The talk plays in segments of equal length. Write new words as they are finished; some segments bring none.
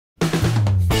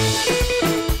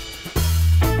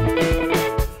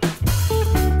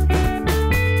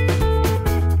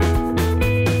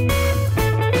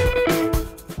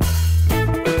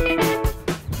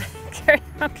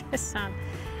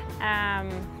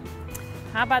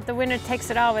How about The Winner Takes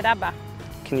It All with ABBA?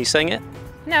 Can you sing it?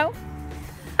 No.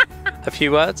 A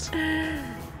few words? The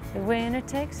winner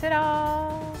takes it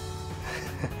all.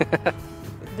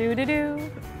 Do-do-do.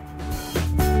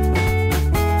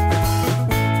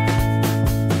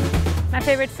 My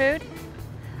favorite food?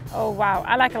 Oh wow,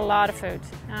 I like a lot of food.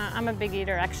 I'm a big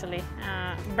eater actually.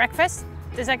 Breakfast,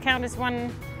 does that count as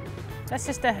one? That's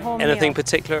just a whole meal. Anything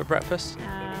particular at breakfast?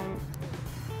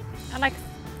 I like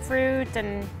fruit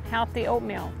and healthy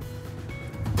oatmeal.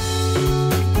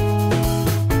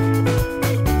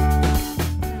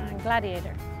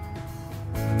 Gladiator.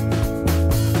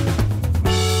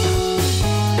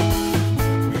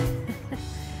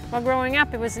 Well, growing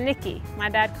up it was Nikki. My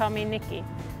dad called me Nikki.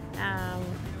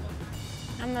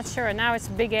 I'm not sure. Now it's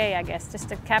big A, I guess,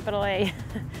 just a capital A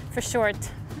for short.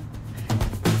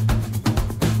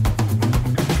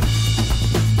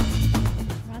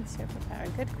 One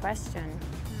superpower, good question.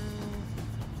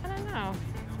 I don't know.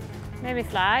 Maybe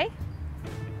fly?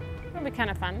 That'll be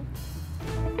kind of fun.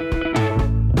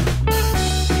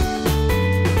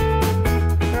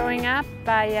 Growing up,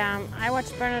 I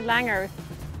watched Bernard Langer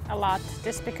a lot,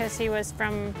 just because he was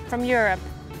from Europe,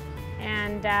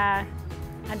 and I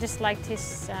just liked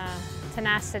his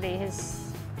tenacity.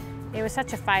 He was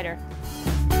such a fighter.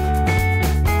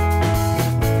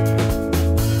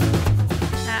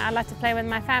 I like to play with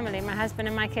my family, my husband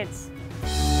and my kids.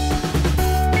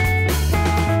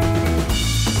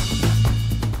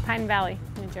 Pine Valley,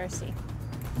 New Jersey.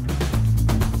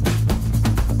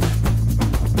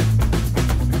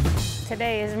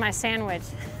 Today is my sandwich.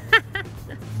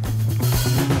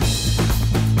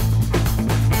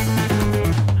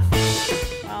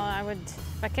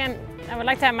 I would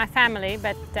like to have my family,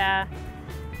 but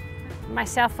my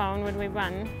cell phone would be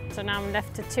one, so now I'm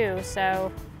left to two.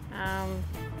 So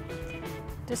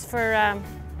just for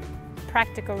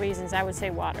practical reasons, I would say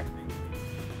water.